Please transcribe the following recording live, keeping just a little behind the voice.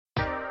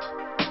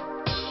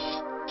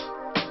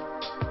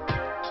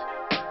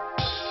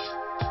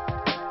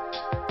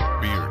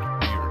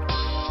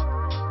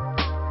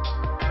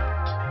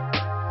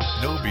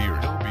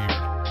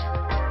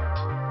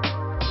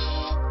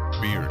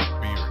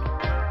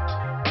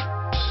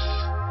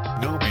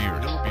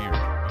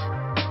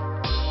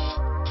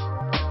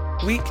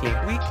weekly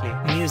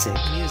music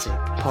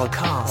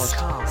podcast.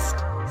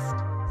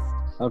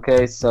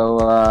 Okay, so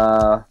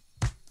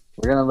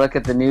we're gonna look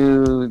at the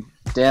new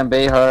Dan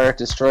Behar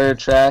Destroyer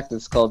track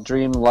that's called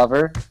Dream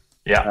Lover.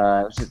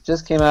 Yeah. It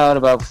just came out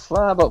about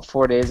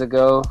 4 days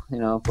ago. You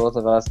know, both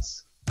of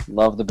us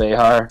love the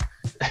Behar.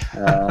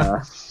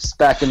 Just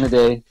back in the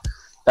day,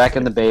 back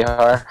in the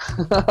Behar.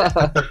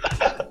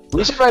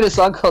 We should write a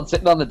song called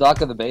 "Sitting on the Dock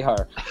of the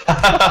Behar."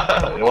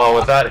 Well,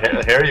 with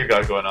that hair you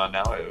got going on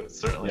now, it would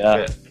certainly fit.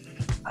 Yeah.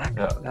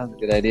 That's a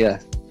good idea.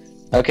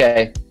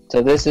 Okay,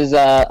 so this is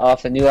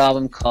off a new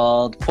album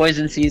called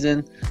Poison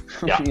Season.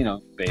 Yeah. You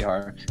know,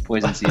 Behar,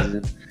 Poison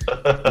Season,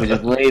 which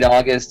is late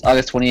August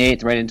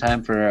 28th, right in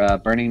time for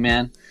Burning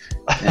Man.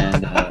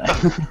 And,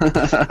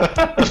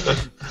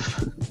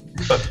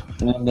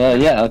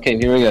 yeah, okay,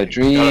 here we go.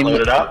 Dream.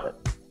 Load it up.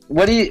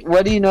 What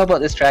do you know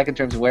about this track in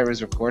terms of where it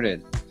was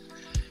recorded?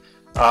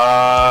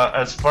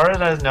 As far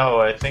as I know,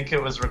 I think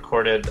it was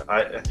recorded.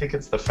 I think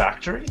it's the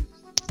Factory,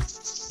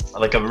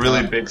 like a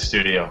really big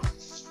studio.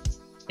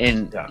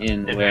 In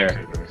where?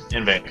 Vancouver.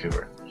 In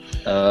Vancouver.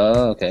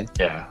 Oh, okay.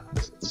 Yeah.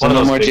 It's One one of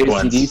those more big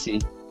JCDC.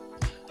 ones.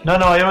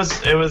 No, it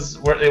was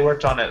they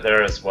worked on it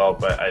there as well,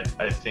 but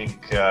I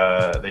think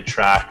they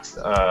tracked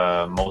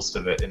most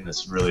of it in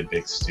this really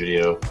big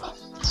studio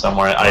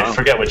somewhere. I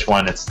forget which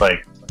one. It's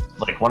like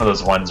one of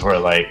those ones where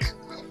like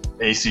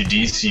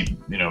AC/DC,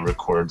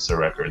 records the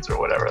records or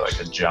whatever, like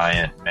a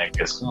giant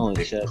mega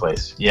big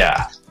place.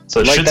 Yeah. So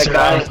it should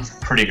sound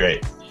pretty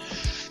great.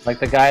 Like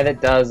the guy that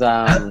does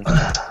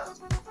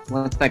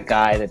what's that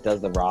guy that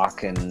does the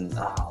rock and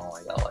oh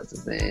my god, what's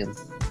his name?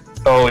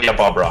 Oh yeah,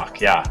 Bob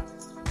Rock. Yeah.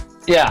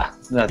 Yeah.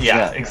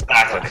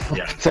 Exactly.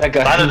 Yeah. That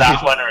guy. Either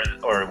that one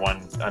or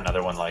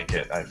another one like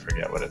it. I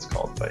forget what it's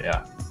called, but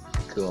yeah.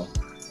 Cool.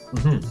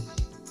 Mm-hmm.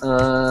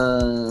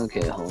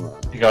 Okay, hold on.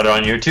 You got it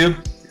on YouTube?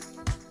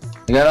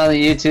 I got it on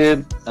the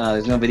YouTube.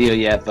 There's no video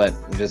yet, but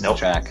just the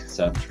track.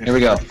 So here we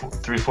go.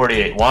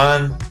 348.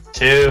 1,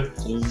 2,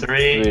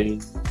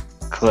 3.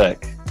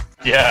 Click.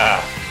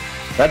 Yeah.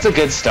 That's a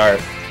good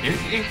start.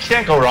 You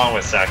can't go wrong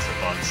with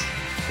saxophones.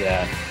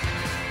 Yeah.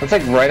 That's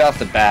like right off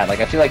the bat. Like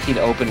I feel like he'd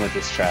open with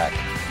this track.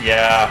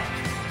 Yeah.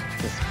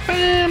 Just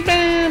bam,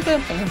 bam,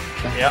 bam, bam.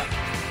 Yeah.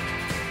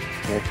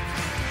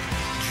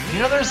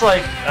 There's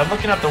I'm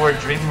looking up the word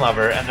Dream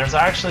Lover, and there's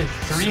actually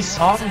 3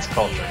 songs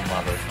called Dream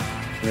Lover.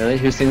 Really?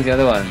 Who sings the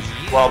other ones?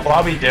 Well,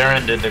 Bobby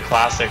Darin did the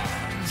classic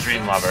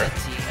Dream Lover,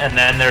 and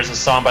then there's a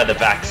song by The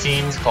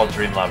Vaccines called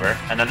Dream Lover,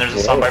 and then there's a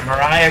song by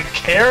Mariah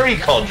Carey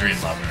called Dream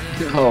Lover.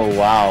 Oh,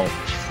 wow.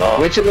 So,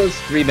 which of those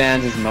 3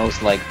 bands is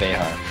most like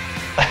Behar?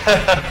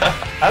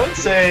 I would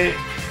say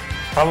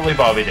probably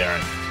Bobby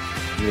Darin.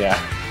 Yeah.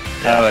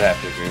 I would have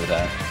to agree with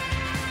that.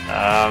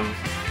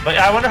 But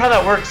I wonder how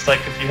that works, like,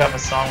 if you have a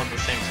song with the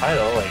same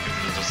title, like,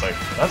 if it's just like,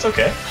 that's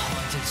okay.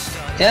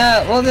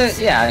 Yeah, well,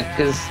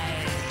 because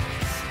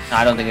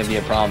I don't think it'd be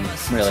a problem,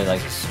 really. Like,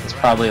 there's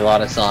probably a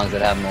lot of songs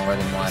that have more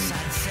than one.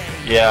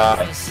 Yeah.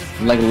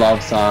 Like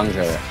love songs,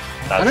 or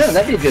I don't know.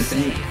 That'd be a good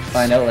thing to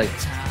find out, like,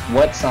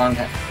 what song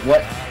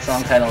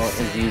title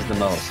is used the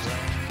most.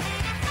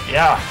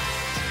 Yeah.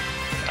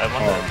 I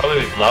wonder.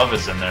 Probably Love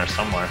is in there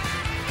somewhere.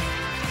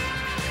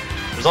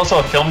 There's also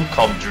a film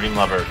called Dream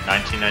Lover,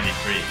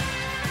 1993.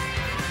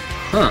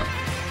 Huh.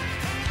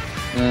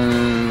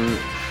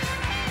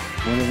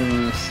 What are the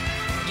most?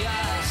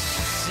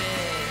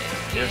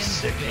 You're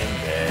sick in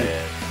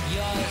bed.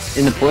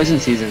 In the Poison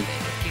Season.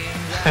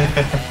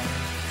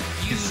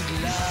 He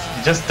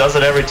just does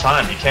it every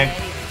time. He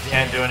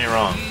can't do any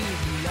wrong.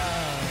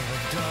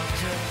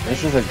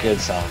 This is a good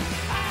song.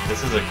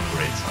 This is a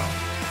great song.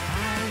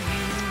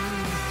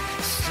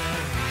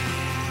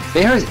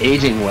 Behar's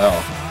aging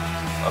well.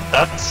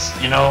 That's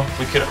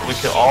we could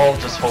all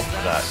just hope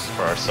for that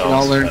for ourselves. We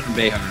all learn from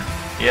Behar.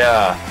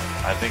 Yeah,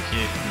 I think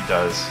he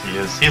does.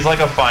 He's like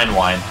a fine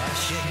wine.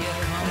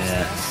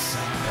 Yeah.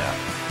 Yeah.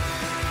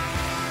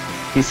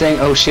 He's saying,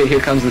 "Oh shit, here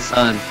comes the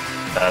sun."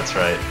 That's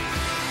right.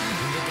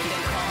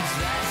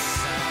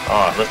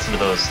 Oh, listen to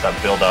that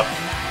build up.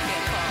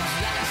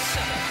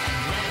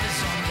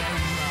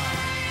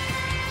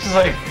 Just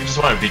like you just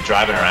want to be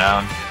driving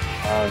around.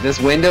 This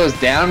window's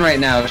down right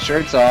now.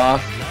 Shirts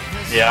off.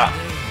 Yeah.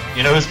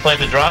 You know who's playing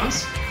the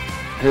drums?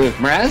 Who?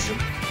 Mraz?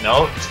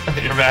 No,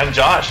 your man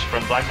Josh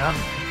from Black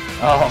Mountain.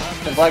 Oh,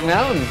 the Black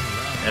Mountain.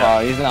 Yeah. Oh,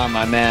 he's not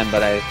my man,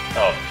 but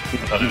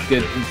he's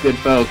good. He's good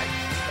folk.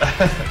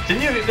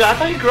 Didn't you? I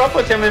thought you grew up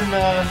with him in.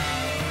 No,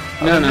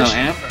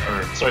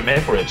 Amber. Sorry,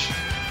 Maple Ridge.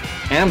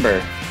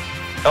 Amber.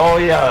 Oh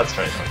yeah, that's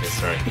right. Okay,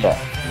 sorry. Yeah.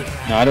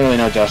 No, I don't really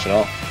know Josh at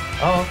all.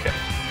 Oh, okay.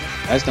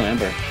 I just know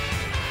Amber.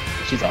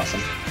 She's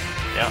awesome.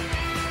 Yeah.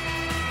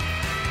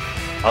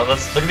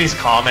 Let's look at these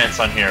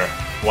comments on here.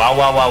 Wow,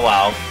 wow, wow,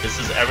 wow. This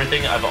is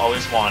everything I've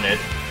always wanted.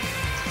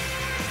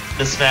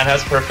 This man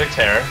has perfect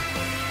hair.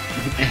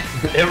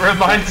 It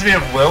reminds me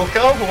of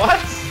Wilco?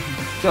 What?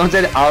 Someone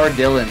said our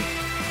Dylan.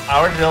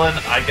 Our Dylan,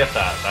 I get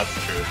that. That's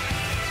true.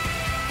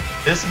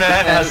 This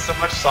man has so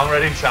much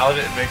songwriting talent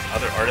it makes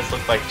other artists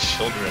look like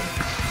children.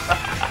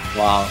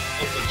 Wow.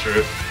 That's the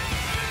truth.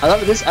 I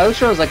love it. This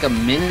outro is like a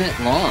minute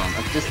long.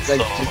 Of just So-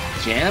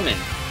 just jamming.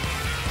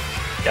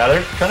 Yeah,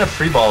 they're kind of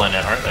freeballing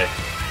it, aren't they?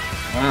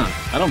 Wow,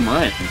 I don't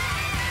mind.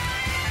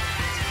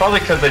 It's probably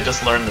because they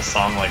just learned the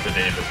song like the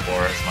day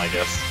before, is my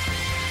guess.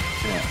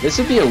 Yeah. This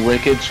would be a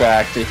wicked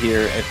track to hear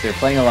if they're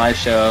playing a live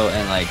show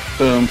and like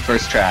boom,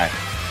 first track.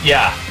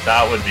 Yeah,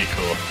 that would be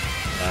cool.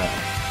 Yeah.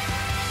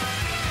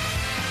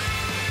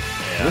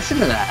 Listen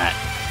to that.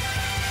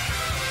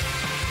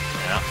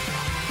 Yeah.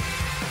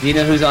 Do you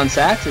know who's on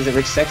sax? Is it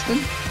Rich Sexton?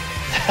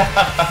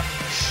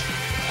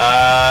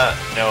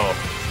 No,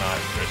 it's not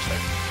Rich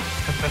Sexton.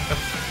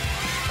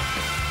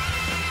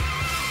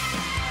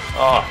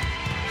 Oh,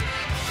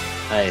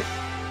 Nice.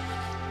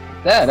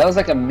 Yeah, that was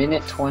like a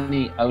minute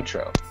 20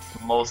 outro.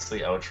 mostly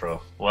outro.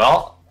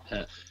 Well,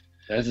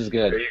 This is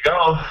there good. you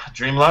go.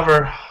 Dream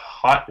Lover.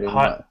 Hot Dream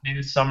hot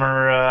new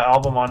summer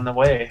album on the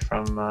way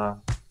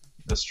from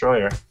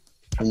Destroyer.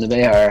 From the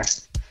Behar.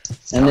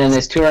 And then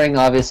there's touring,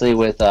 obviously,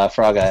 with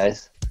Frog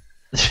Eyes.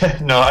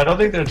 No, I don't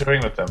think they're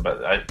touring with them,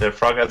 but the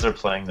Frog Eyes are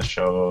playing the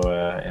show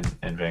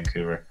in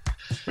Vancouver.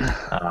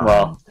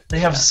 Well, they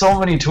have so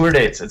many tour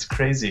dates. It's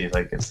crazy.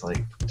 Like it's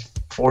like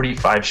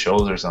 45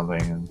 shows or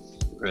something. And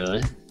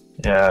really?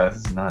 yeah,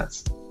 it's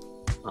nuts.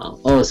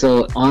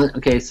 So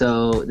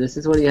this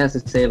is what he has to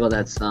say about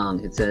that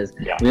song. It says,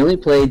 Yeah. we only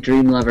played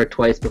Dream Lover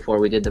twice before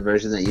we did the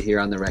version that you hear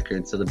on the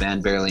record, so the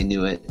band barely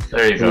knew it.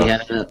 There you go.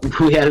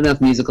 We had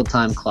enough musical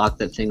time clocked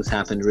that things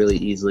happened really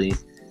easily.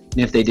 And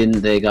if they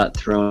didn't, they got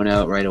thrown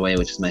out right away,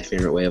 which is my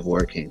favorite way of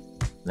working.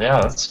 Yeah,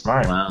 that's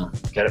smart. Wow.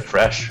 Get it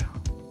fresh.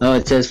 Oh,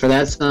 it says, for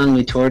that song,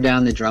 we tore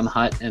down the drum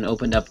hut and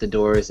opened up the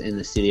doors in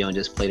the studio and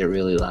just played it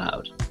really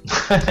loud.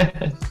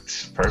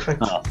 Perfect.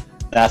 Oh,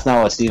 that's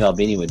not what Steve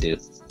Albini would do.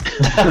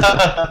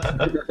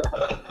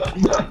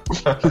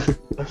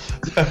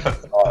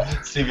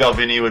 Steve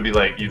Albini would be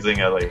like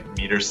using a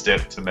meter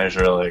stick to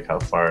measure like how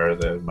far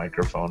the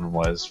microphone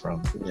was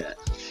from. Yeah.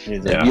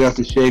 He's Yeah. like, you have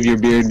to shave your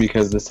beard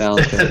because the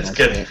sound's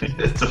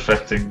It's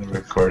affecting the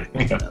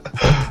recording.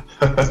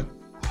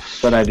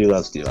 But I do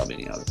love Steve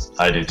Albini, obviously.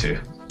 I do too.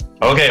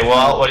 Okay,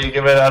 well, what do you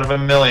give it out of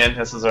 1,000,000?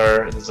 This is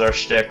our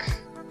shtick.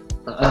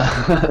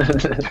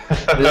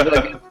 This is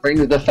like,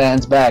 brings the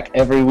fans back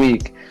every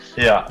week.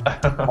 Yeah.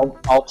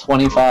 All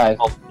 25.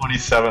 All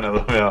 27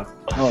 of them. Yeah.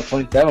 Oh,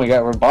 27.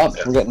 We're bumped.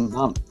 Yeah. We're getting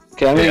bumped.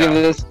 Okay, I'm gonna Yeah. give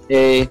this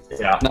a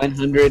Yeah.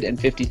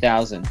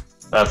 950,000.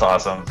 That's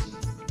awesome.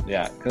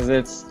 Yeah, because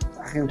it's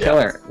fucking Yeah.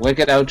 killer.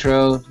 Wicked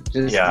outro.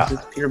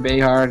 Just pure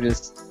Behar.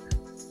 Just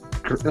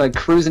like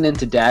cruising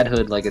into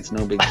dadhood like it's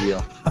no big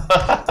deal.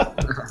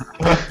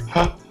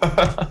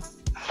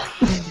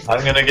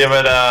 I'm gonna give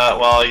it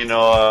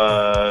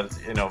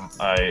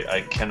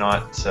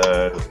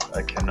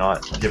I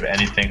cannot give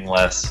anything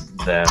less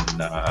than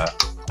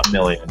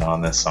 1,000,000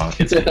 on this song.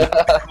 It's a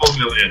cool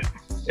million.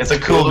 It's a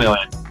cool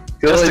million.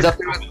 Cool, Just it's a up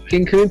there with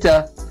King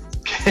Kunta.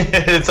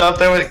 It's up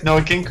there with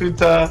King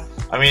Kunta.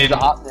 I mean, It's a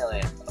hot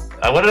million.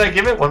 what did I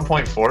give it?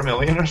 1.4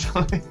 million or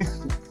something?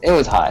 It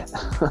was high.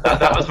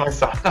 that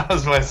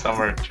was my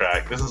summer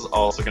track. This is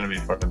also gonna be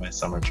part of my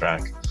summer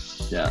track.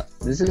 Yeah,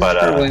 this is But,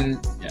 for when.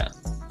 Yeah,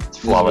 It's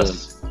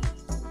flawless.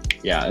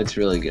 yeah, it's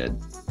really good.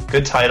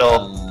 Good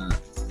title.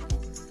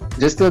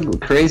 Just the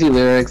crazy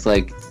lyrics,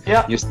 like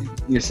Yeah.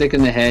 you're sick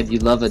in the head. You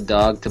love a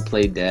dog to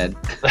play dead.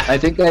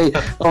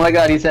 Oh my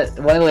God, he said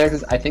one of the lyrics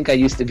is, "I think I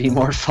used to be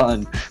more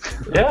fun."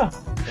 Yeah.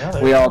 Yeah.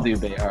 there We you all go. do,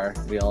 Behar.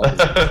 We all do.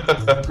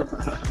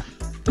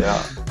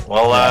 Yeah.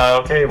 Well,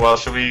 okay. Well,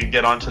 should we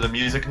get on to the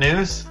music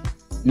news?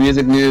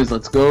 Music news.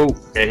 Let's go.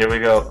 Okay, here we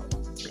go.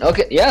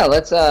 Okay, yeah,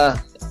 let's.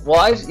 Well,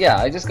 I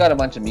just got a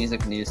bunch of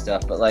music news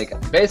stuff, but like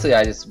basically,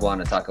 I just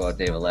want to talk about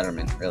David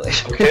Letterman, really.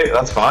 Okay,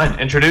 that's fine.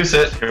 Introduce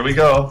it. Here we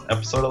go.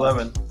 Episode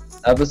 11.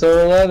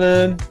 Episode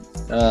 11.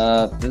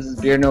 This is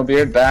Beard No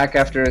Beard back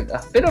after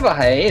a bit of a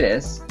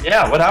hiatus.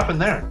 Yeah. What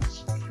happened there?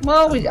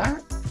 Well,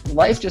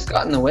 life just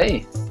got in the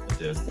way. It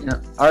did. You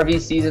know, RV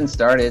season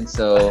started,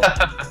 so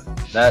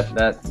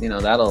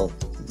that'll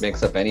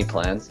mix up any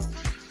plans.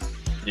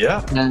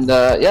 Yeah. And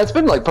it's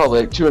been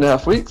probably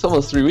 2.5 weeks,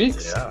 almost 3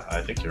 weeks. Yeah,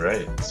 I think you're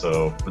right.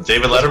 So, with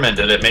David Letterman,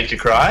 did it make you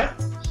cry?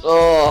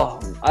 Oh,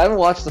 I haven't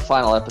watched the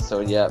final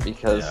episode yet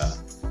because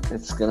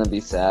it's gonna be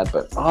sad.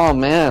 But oh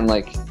man,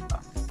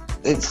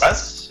 it's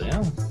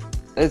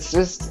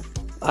just,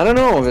 I don't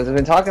know. I've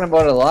been talking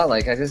about it a lot.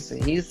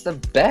 He's the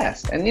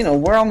best, and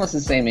we're almost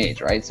the same age,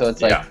 right? So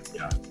it's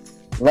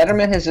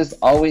Letterman has just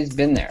always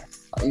been there.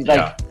 He's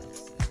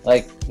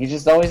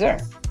just always there.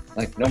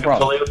 No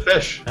problem. Fillet of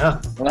fish.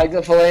 Yeah. Like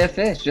a fillet of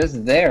fish,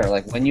 just there,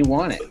 when you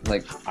want it.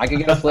 I could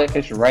get a fillet of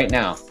fish right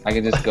now. I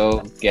could just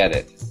go get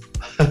it.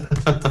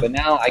 But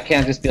now I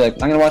can't just be like,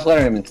 I'm gonna watch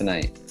Letterman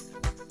tonight.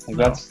 I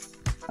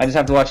just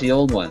have to watch the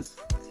old ones.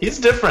 He's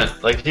different.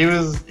 He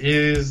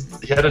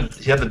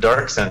had the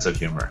dark sense of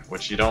humor,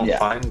 which you don't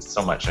find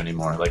so much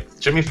anymore.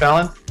 Jimmy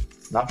Fallon,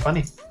 not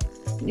funny.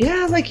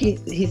 Yeah,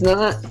 he's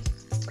not.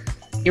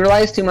 He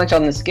relies too much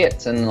on the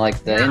skits and the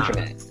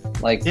internet.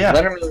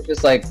 Letterman was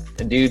just a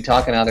dude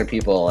talking to other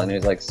people, and he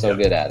was so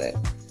good at it.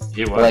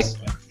 He was.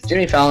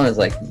 Jimmy Fallon is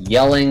like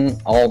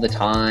yelling all the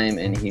time,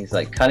 and he's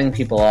like cutting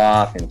people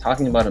off and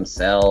talking about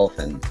himself,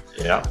 and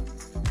Yeah.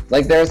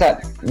 like there's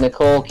that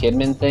Nicole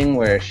Kidman thing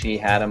where she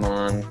had him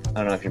on. I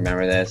don't know if you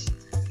remember this,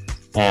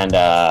 and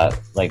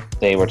like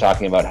they were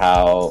talking about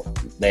how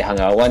they hung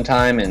out one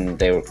time, and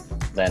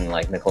then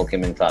like Nicole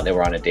Kidman thought they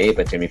were on a date,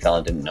 but Jimmy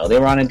Fallon didn't know they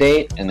were on a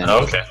date, and then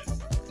Okay.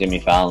 Jimmy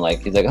Fallon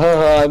like he's like,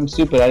 oh, I'm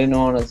stupid, I didn't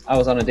know I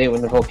was on a date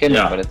with Nicole Kidman,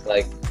 Yeah. but it's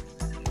like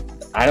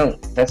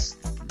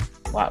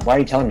why are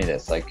you telling me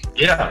this? Like,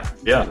 Yeah.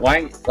 Yeah.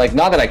 why? Like,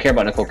 not that I care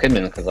about Nicole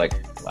Kidman, because like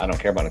I don't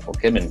care about Nicole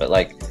Kidman, but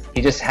like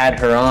he just had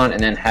her on and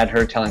then had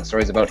her telling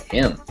stories about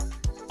him.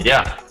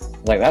 Yeah.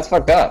 Like, that's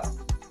fucked up.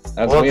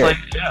 That's Well, weird. it's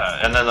like,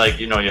 yeah, and then like,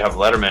 you know, you have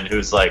Letterman,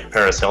 who's like,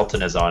 Paris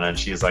Hilton is on, and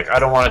she's like, I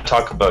don't want to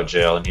talk about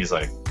jail, and he's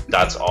like,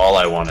 that's all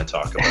I want to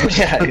talk about.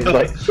 Yeah, he's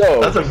like, so.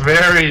 That's a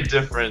very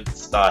different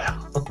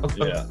style.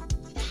 Yeah,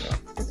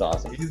 it's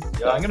awesome.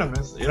 I'm gonna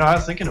miss. You know, I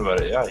was thinking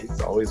about it. Yeah,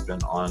 he's always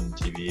been on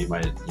TV.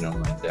 My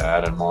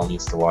dad and mom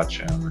used to watch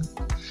him, and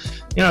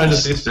you know, it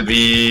just used to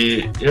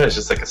be. Yeah, it's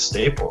just like a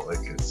staple.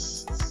 Like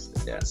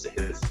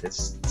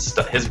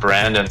his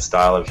brand and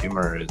style of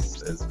humor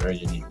is very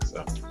unique.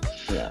 So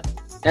Yeah,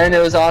 and it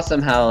was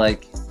awesome how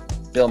like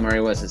Bill Murray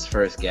was his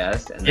first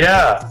guest, and then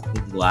yeah,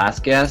 his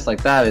last guest.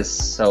 Like, that is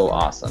so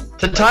awesome.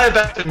 to tie it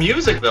back to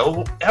music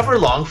though,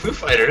 Everlong, Foo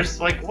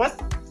Fighters. Like,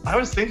 what? I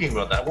was thinking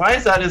about that. Why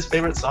is that his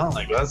favorite song?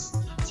 Like, that's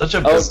such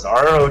a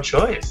bizarro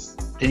choice.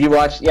 Did you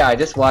watch? Yeah, I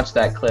just watched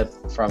that clip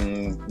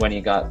from when he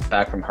got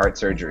back from heart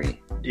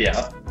surgery.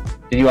 Yeah.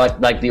 Did you watch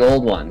like the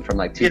old one from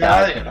like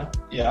 2000?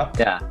 Yeah.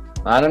 Yeah.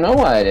 I don't know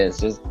why it is.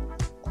 Just,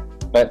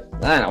 but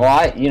I don't know.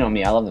 Well, you know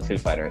me. I love the Foo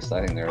Fighters. So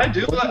I think they're. I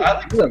do. I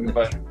like the Foo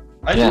Fighters.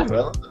 I do.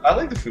 I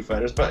like the Foo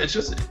Fighters, but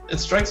it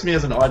strikes me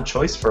as an odd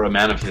choice for a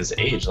man of his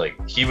age. Like,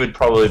 he would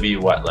probably be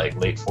what, like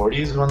late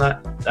 40s when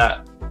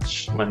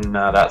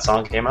that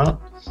song came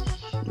out.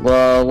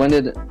 Well, when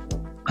did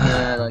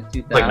like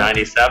 2000? Like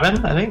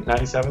 97, I think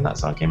 97 that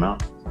song came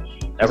out.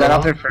 Was that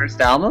off their first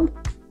album?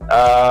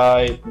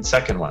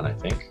 Second one, I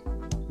think.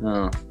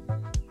 Oh.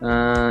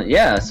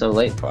 Yeah. So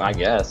late. I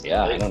guess.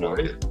 Yeah. I don't know.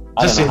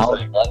 I Just don't know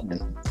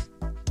seems how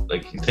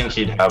like you think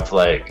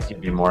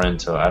he'd be more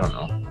into, I don't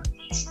know,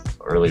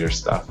 earlier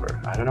stuff, or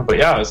I don't know, but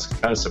yeah, I was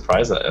kind of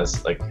surprised that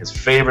as like his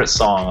favorite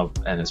song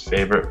and his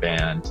favorite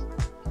band.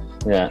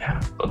 Yeah.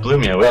 It blew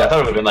me away. I thought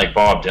it would have been like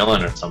Bob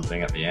Dylan or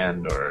something at the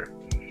end, or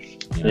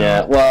you know.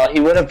 Yeah. Well, he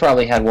would have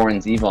probably had Warren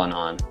Zevon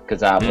on, because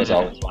that was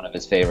always one of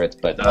his favorites.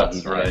 But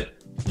That's right.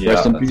 Yeah.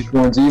 Rest in peace,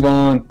 Warren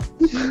Zevon.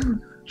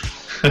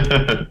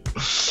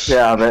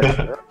 Yeah,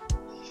 but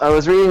I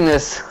was reading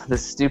this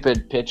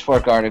stupid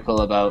Pitchfork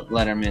article about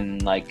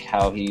Letterman, like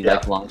how he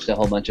like launched a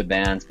whole bunch of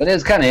bands. But it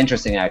was kind of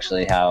interesting,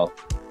 actually, how.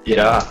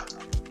 Yeah.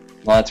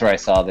 Well, that's where I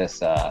saw this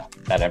that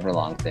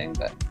Everlong thing.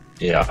 But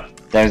yeah,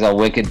 there's a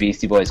wicked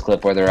Beastie Boys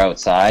clip where they're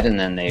outside and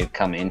then they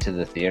come into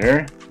the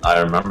theater. I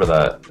remember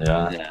that.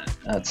 Yeah. Yeah,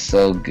 that's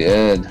so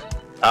good.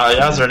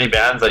 Is there any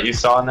bands that you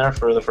saw in there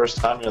for the first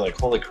time? You're like,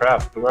 holy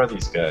crap, who are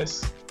these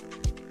guys?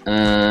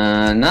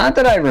 Not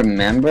that I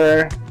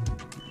remember.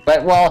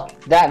 But,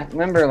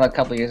 remember like a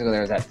couple of years ago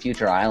there was that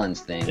Future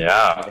Islands thing.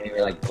 Yeah. They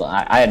were like,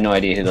 I had no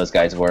idea who those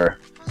guys were.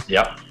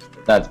 Yep.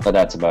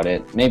 That's about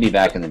it. Maybe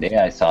back in the day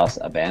I saw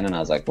a band and I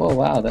was like, whoa,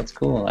 wow, that's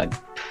cool.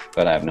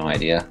 But I have no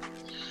idea.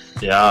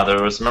 Yeah,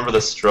 remember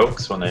the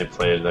Strokes when they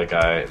played the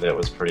guy that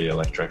was pretty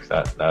electric,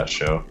 that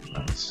show.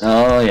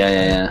 Oh,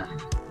 yeah.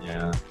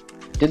 Yeah.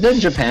 Did the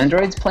Japan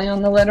Droids play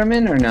on the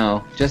Letterman or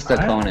no? Just the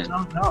Conan?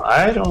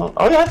 I don't.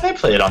 Oh, yeah, they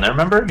played on there,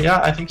 remember?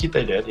 Yeah, I think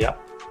they did, yeah.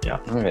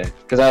 Okay.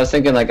 Because I was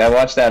thinking, like, I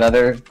watched that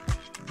other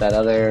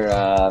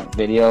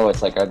video.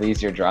 It's like, are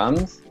these your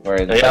drums?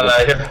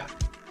 Yeah.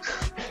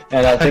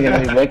 And I was thinking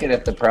it'd be wicked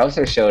if the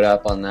Prouser showed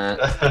up on that.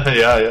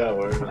 Yeah.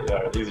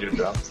 Are these your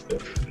drums?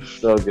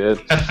 So good.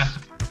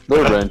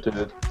 They're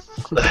rented.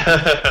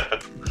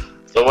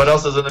 So what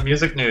else is in the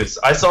music news?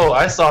 I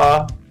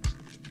saw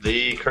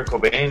the Kurt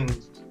Cobain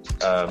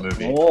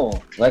movie.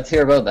 Oh, let's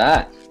hear about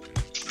that.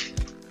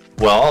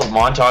 Well,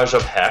 montage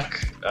of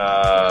heck.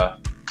 I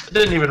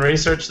didn't even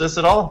research this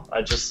at all.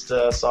 I just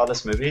saw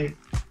this movie.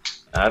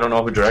 I don't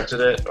know who directed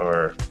it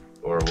or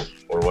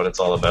what it's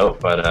all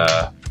about, but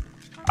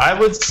I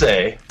would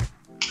say,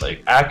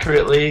 like,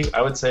 accurately,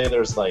 I would say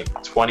there's like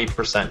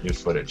 20% new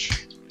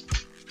footage.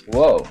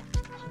 Whoa.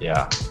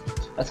 Yeah.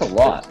 That's a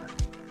lot.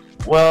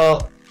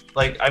 Well,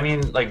 like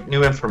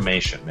new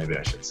information, maybe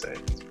I should say.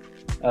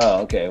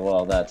 Oh, okay.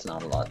 Well, that's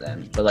not a lot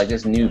then. But like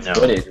just new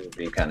footage would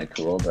be kind of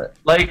cool. But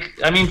like,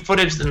 I mean,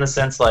 footage in the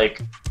sense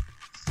like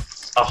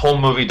a whole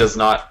movie does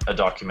not a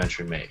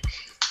documentary make.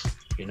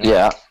 You know?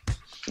 Yeah.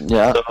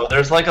 So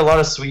there's like a lot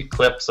of sweet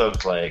clips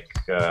of like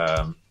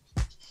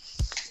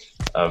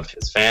of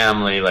his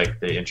family. Like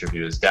they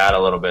interview his dad a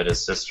little bit,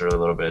 his sister a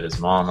little bit, his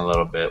mom a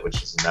little bit,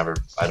 which is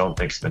I don't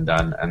think has been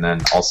done. And then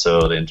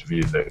also they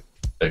interview the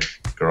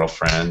first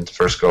girlfriend,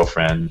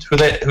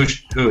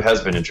 who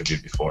has been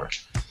interviewed before.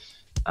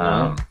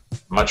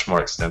 Much more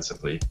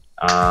extensively,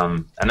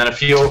 and then a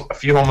few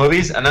whole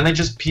movies, and then they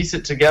just piece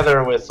it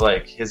together with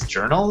like his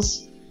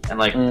journals and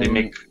like they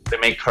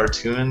make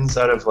cartoons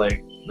out of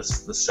like the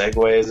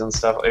segues and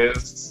stuff.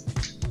 It's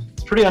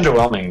pretty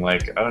underwhelming.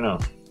 Like, I don't know.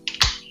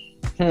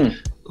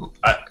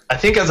 I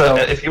think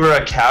if you were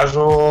a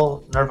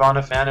casual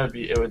Nirvana fan,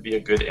 it would be a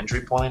good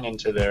entry point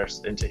into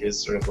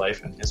his sort of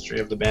life and history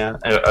of the band,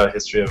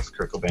 history of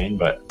Kurt Cobain.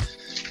 But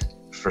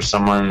for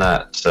someone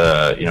that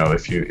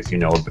if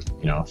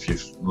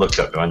you've looked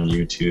up on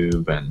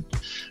YouTube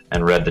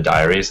and read the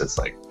diaries, it's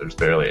like there's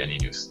barely any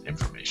new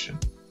information.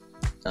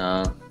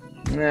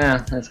 Yeah,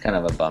 that's kind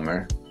of a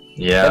bummer.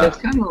 Yeah, but it's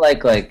kind of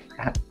like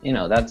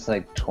that's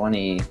like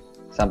 20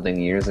 something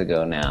years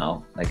ago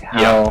now. Like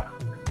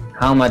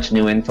how much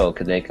new info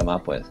could they come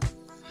up with?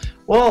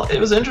 Well, it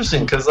was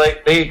interesting because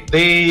like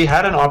they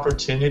had an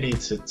opportunity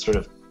to sort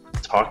of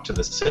talk to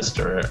the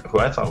sister, who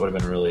I thought would have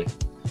been really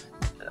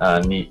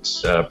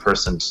neat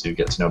person to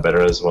get to know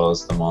better, as well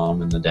as the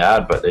mom and the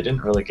dad, but they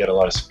didn't really get a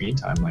lot of screen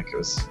time. Like, it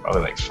was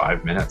probably like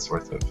 5 minutes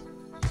worth of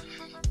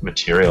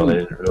material. They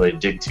didn't really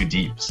dig too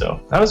deep,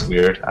 so that was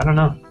weird. I don't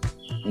know.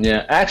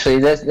 Yeah, actually,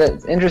 that's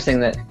interesting.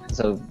 That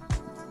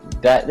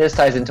this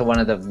ties into one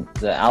of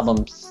the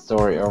album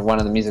story, or one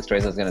of the music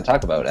stories I was going to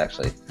talk about,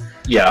 actually.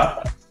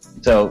 Yeah.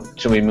 So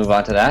should we move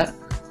on to that?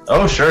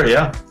 Oh, sure.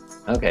 Yeah.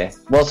 Okay.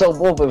 Well,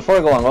 before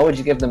we go on, what would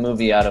you give the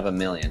movie out of 1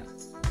 million?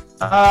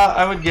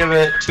 I would give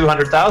it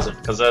 200,000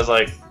 because I was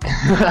like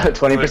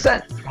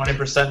 20%.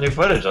 20% new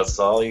footage. That's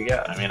all you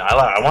get. I mean,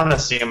 I want to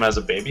see him as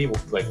a baby,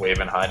 like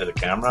waving hi to the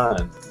camera,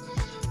 and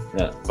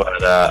yeah.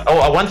 But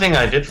one thing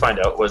I did find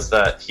out was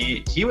that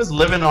he was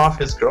living off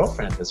his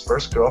girlfriend, his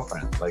first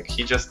girlfriend. Like,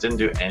 he just didn't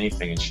do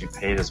anything, and she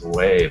paid his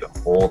way the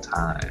whole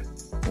time.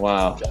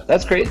 Wow,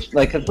 that's great.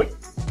 Like,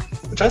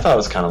 which I thought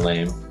was kind of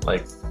lame.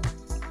 Like,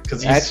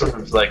 because he's sort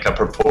of like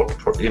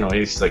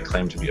he's like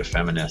claimed to be a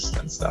feminist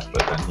and stuff,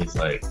 but then he's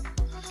like,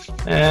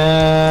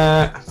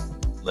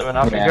 living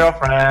off your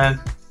girlfriend.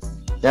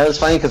 Yeah, it was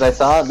funny because I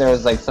saw there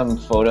was like some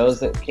photos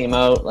that came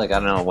out, like I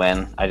don't know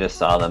when, I just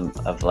saw them,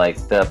 of like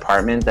the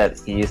apartment that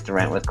he used to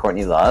rent with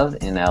Courtney Love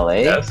in LA.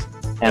 Yes.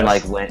 And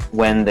like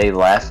when they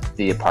left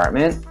the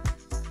apartment,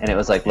 and it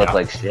was like looked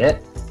like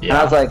shit. Yeah. And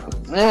I was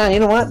like, man, you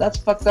know what? That's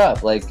fucked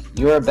up. Like,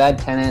 you were a bad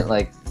tenant.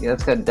 Like,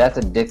 that's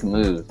a dick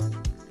move.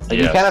 Like,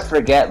 you kind of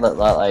forget that,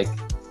 like,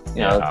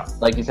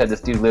 like you said,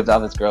 this dude lived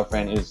off his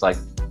girlfriend. He was like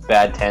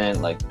bad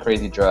tenant, like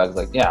crazy drugs.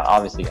 Like, yeah,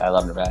 obviously I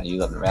love Nirvana, you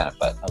love Nirvana,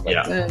 but I was like,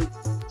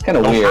 it's kind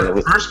of weird. It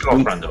was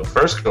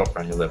first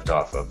girlfriend you lived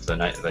off of, the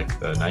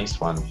nice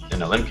one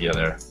in Olympia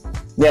there.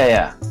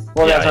 Yeah.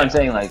 Well, that's what I'm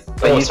saying. Like,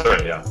 but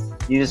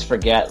you just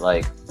forget,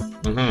 like,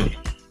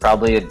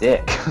 probably a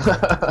dick.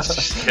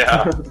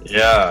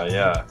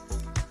 yeah.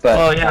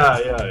 But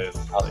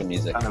it's awesome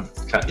music.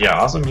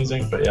 Awesome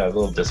music, but a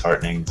little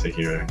disheartening to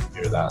hear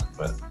that.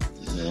 But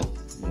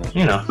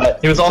but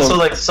he was also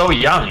like so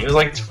young. He was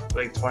like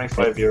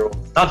 25-year-old.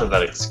 Not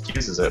that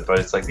excuses it, but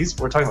it's like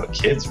we're talking about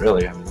kids,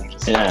 really. I mean, they're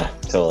just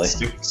totally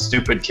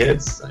stupid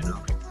kids. I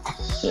know.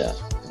 Yeah.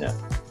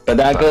 But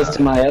that goes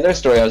to my other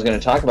story I was going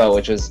to talk about,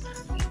 which was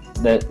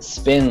that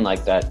Spin,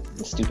 like that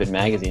stupid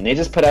magazine. They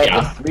just put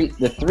out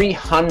the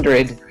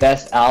 300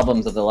 best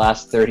albums of the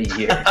last 30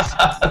 years.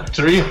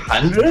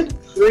 300?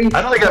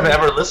 I don't think I've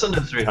ever listened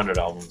to 300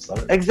 albums.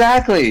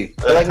 Exactly.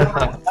 Like,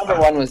 number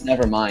one was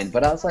Nevermind,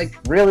 but I was like,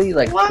 really?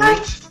 Like,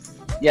 what?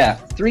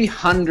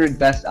 300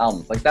 best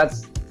albums. Like,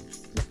 that's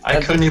I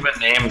couldn't even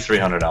name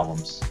 300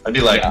 albums. I'd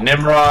be like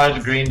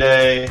Nimrod, Green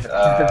Day,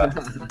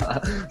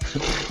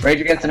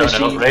 Rage Against the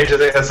Machine. Rage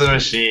Against the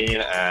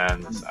Machine,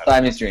 and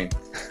Siamese Dream.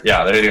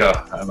 Yeah, there you go.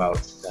 I'm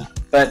out. Yeah.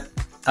 But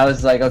I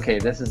was like, okay,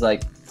 this is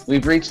like,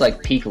 we've reached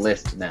like peak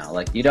list now.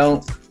 Like, you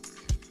don't,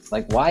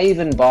 like, why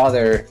even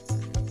bother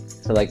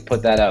to like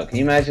put that out? Can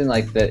you imagine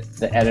like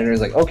the editor's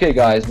like, okay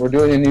guys, we're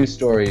doing a new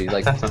story.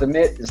 Like,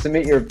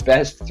 submit your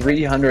best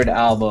 300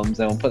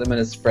 albums, and we'll put them in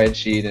a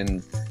spreadsheet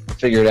and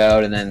figure it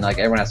out, and then like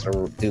everyone has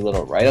to do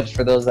little write-ups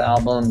for those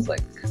albums.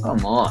 Like,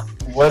 come on.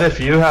 What if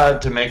you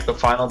had to make the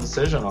final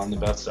decision on the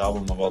best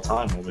album of all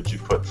time? What would you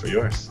put for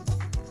yours?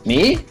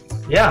 Me?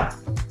 Yeah.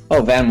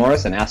 Oh, Van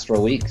Morrison,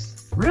 Astral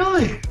Weeks.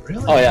 Really?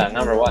 Oh yeah,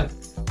 number one.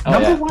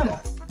 Number one.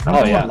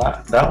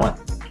 That one.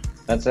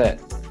 That's it.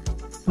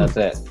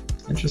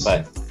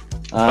 Interesting.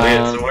 Okay,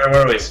 so where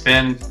were we?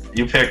 Spin.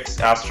 You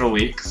picked Astral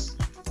Weeks.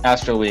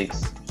 Astral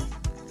Weeks.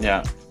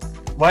 Yeah.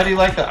 Why do you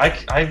like that?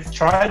 I've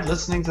tried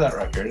listening to that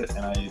record, and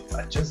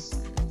I just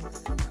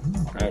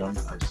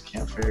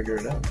can't figure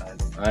it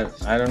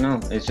out. I don't know.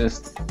 It's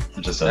just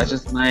that's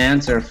just my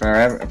answer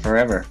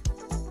forever.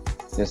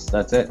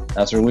 That's it.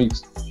 Astral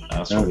Weeks.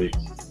 Astral Weeks.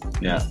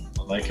 Yeah.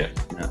 I like it.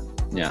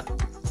 Yeah.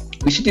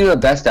 We should do a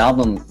best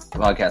album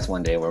podcast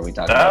one day where we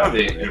talk about that.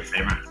 Would be your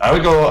favorite. I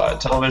would go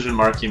Television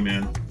Marquee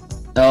Moon.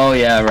 Oh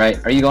yeah,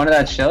 right. Are you going to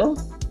that show?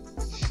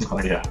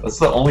 Oh yeah. That's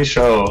the only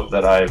show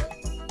that I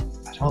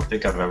don't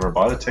think I've ever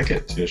bought a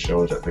ticket to a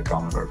show at the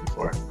Commodore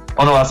before.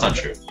 Oh no, that's not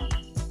true.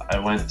 I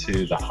went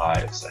to the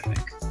Hives, I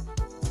think,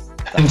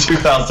 in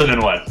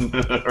 2001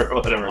 or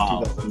whatever,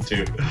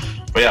 2002.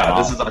 But yeah,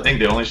 This is, I think,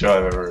 the only show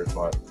I've ever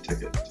bought a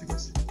ticket to go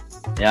see.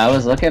 Yeah, I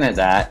was looking at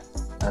that,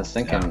 I was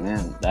thinking,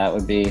 man, that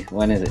would be,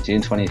 when is it?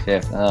 June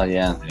 25th. Oh,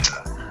 yeah.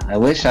 Yeah, I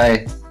wish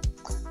I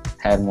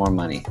had more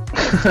money.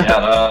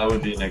 that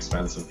would be an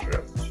expensive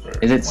trip. For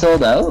Is it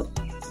sold out?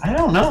 I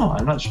don't know.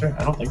 I'm not sure.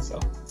 I don't think so.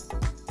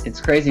 It's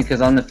crazy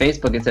because on the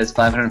Facebook it says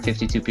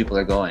 552 people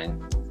are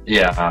going.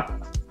 Yeah.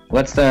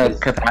 What's the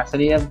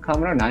capacity of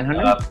Commodore?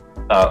 900?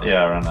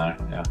 Yeah, around there.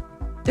 Yeah.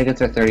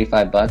 Tickets are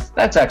 $35.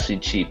 That's actually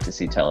cheap to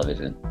see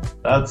television.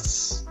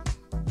 That's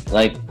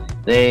Like,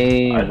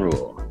 they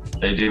rule.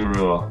 They do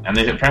rule, and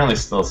they apparently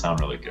still sound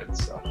really good.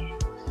 So.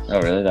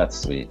 Oh, really? That's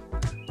sweet.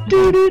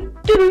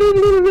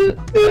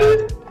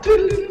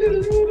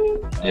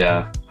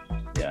 Yeah.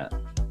 Yeah.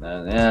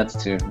 Yeah,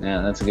 that's two.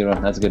 Yeah, that's a good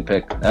one. That's a good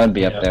pick. That would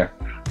be up there.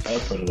 I'll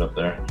put it up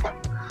there.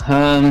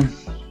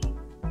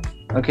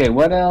 Okay,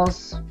 what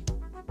else?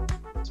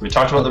 So we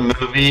talked about the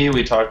movie.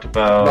 We talked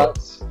about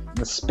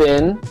The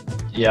Spin.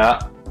 yeah.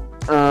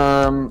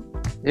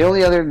 The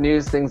only other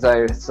news things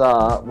I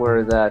saw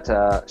were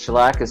that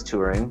Shellac is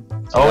touring.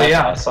 So Oh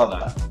yeah, I saw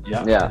that.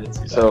 Yeah. I Yeah. did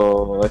see that.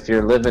 So if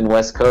you're living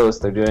West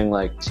Coast, they're doing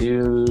like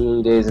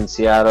 2 days in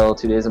Seattle,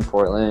 2 days in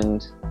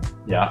Portland,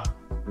 yeah.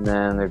 and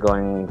then they're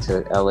going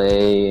to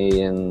LA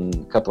and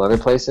a couple other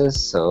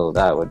places. So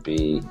that would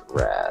be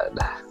rad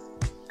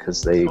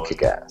because they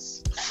kick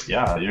ass.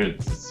 Yeah,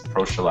 it's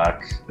Pro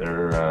Shellac.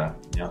 They're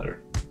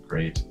they're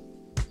great.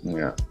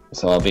 Yeah.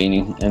 So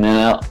Albini, and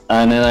then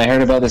I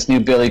heard about this new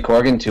Billy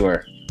Corgan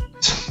tour.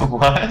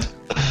 What?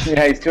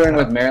 Yeah, he's touring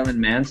with Marilyn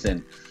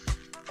Manson.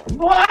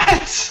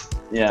 What?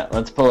 Yeah,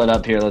 let's pull it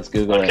up here. Let's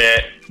Google it.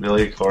 Okay,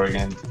 Billy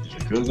Corgan.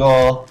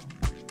 Google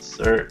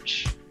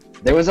search.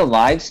 There was a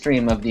live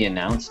stream of the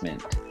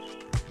announcement.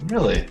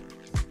 Really?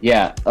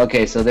 Yeah.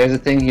 Okay. So there's a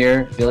thing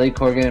here. Billy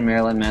Corgan and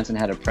Marilyn Manson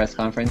had a press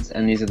conference,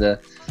 and these are the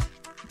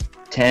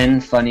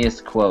 10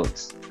 funniest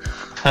quotes.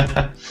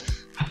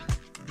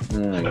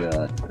 Oh my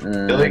god.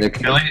 Billy.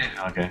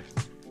 Okay.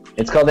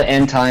 It's called the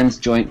End Times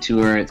Joint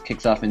Tour. It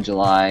kicks off in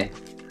July.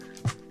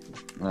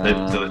 They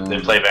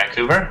play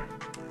Vancouver?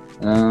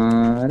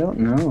 I don't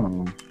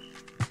know.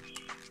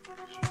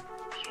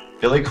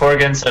 Billy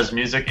Corgan says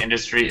music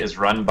industry is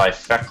run by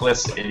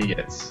feckless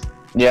idiots.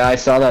 Yeah, I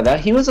saw that.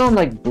 He was on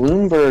like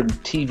Bloomberg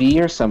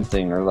TV or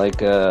something, or like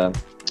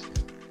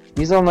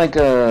he's on like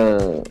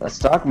a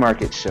stock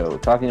market show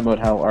talking about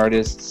how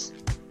artists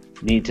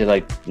need to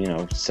like, you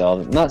know,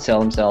 not sell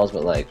themselves,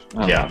 but like,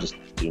 I don't know, just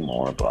do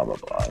more, blah blah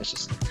blah.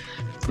 It's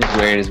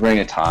weird. He's wearing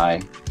a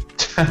tie.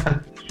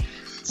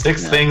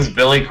 Six things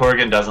Billy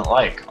Corgan doesn't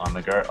like on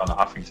the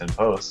Huffington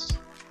Post.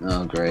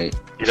 Oh, great.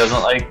 He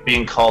doesn't like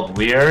being called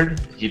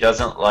weird. He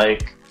doesn't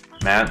like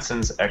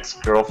Manson's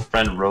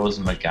ex-girlfriend Rose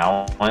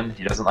McGowan.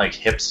 He doesn't like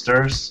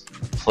hipsters.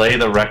 Play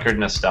the record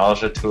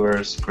nostalgia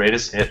tours.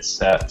 Greatest hit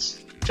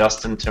sets.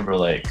 Justin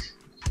Timberlake.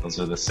 Those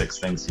are the 6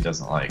 things he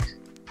doesn't like.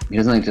 He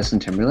doesn't like Justin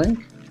Timberlake?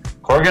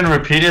 Corgan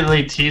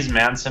repeatedly teased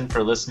Manson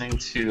for listening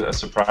to a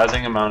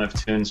surprising amount of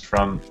tunes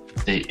from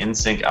the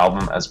NSYNC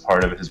album as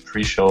part of his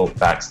pre-show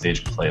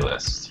backstage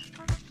playlist.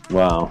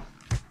 Wow.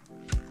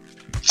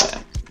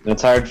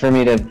 It's hard for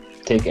me to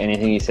take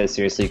anything he says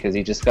seriously because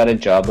he just got a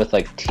job with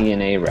like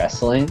TNA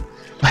Wrestling.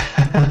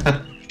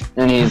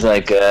 And he's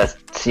like a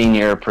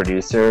senior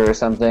producer or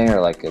something, or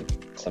like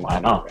some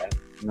kind of rep.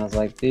 And I was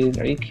like, dude,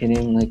 are you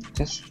kidding? Like,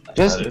 just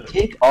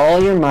take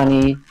all your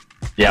money.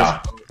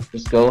 Yeah.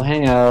 Just go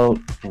hang out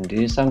and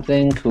do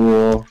something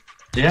cool.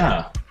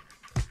 Yeah.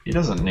 He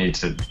doesn't need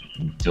to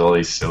do all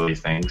these silly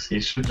things. He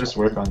should just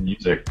work on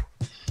music.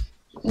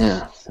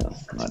 Yeah. So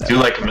whatever. Do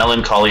like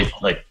Melancholy,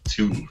 like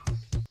 2.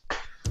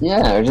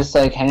 Yeah, or just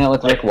like hang out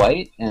with Rick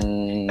White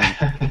and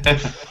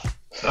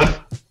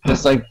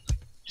just like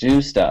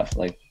do stuff.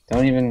 Like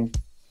don't even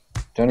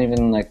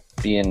like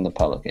be in the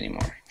public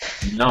anymore.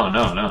 No.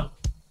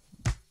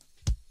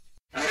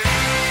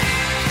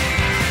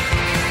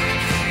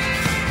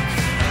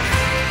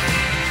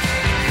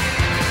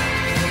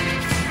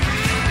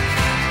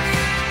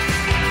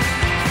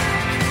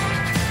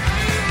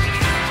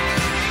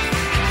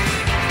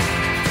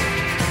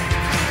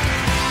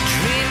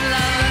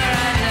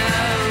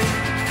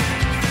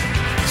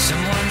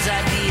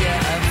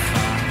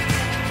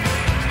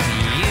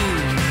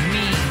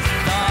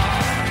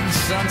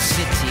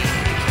 City,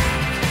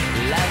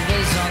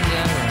 lovers on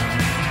their own.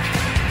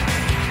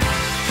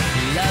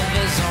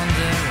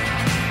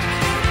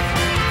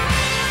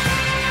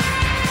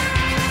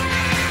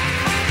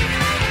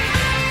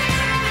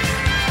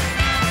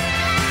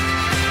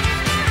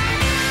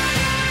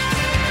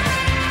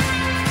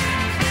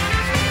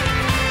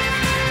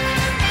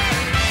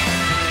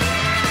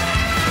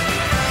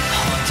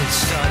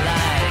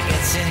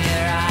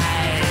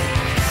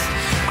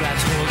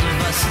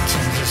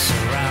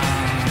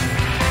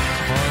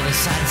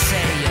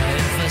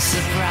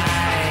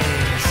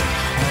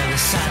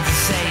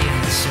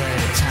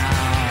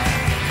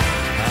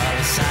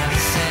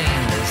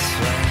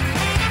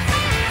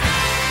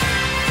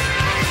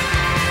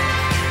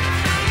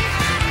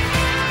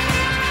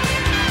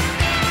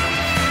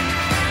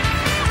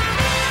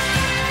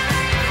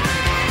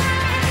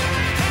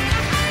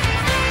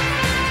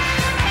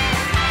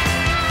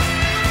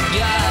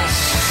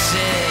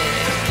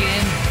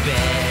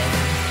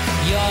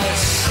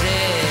 us.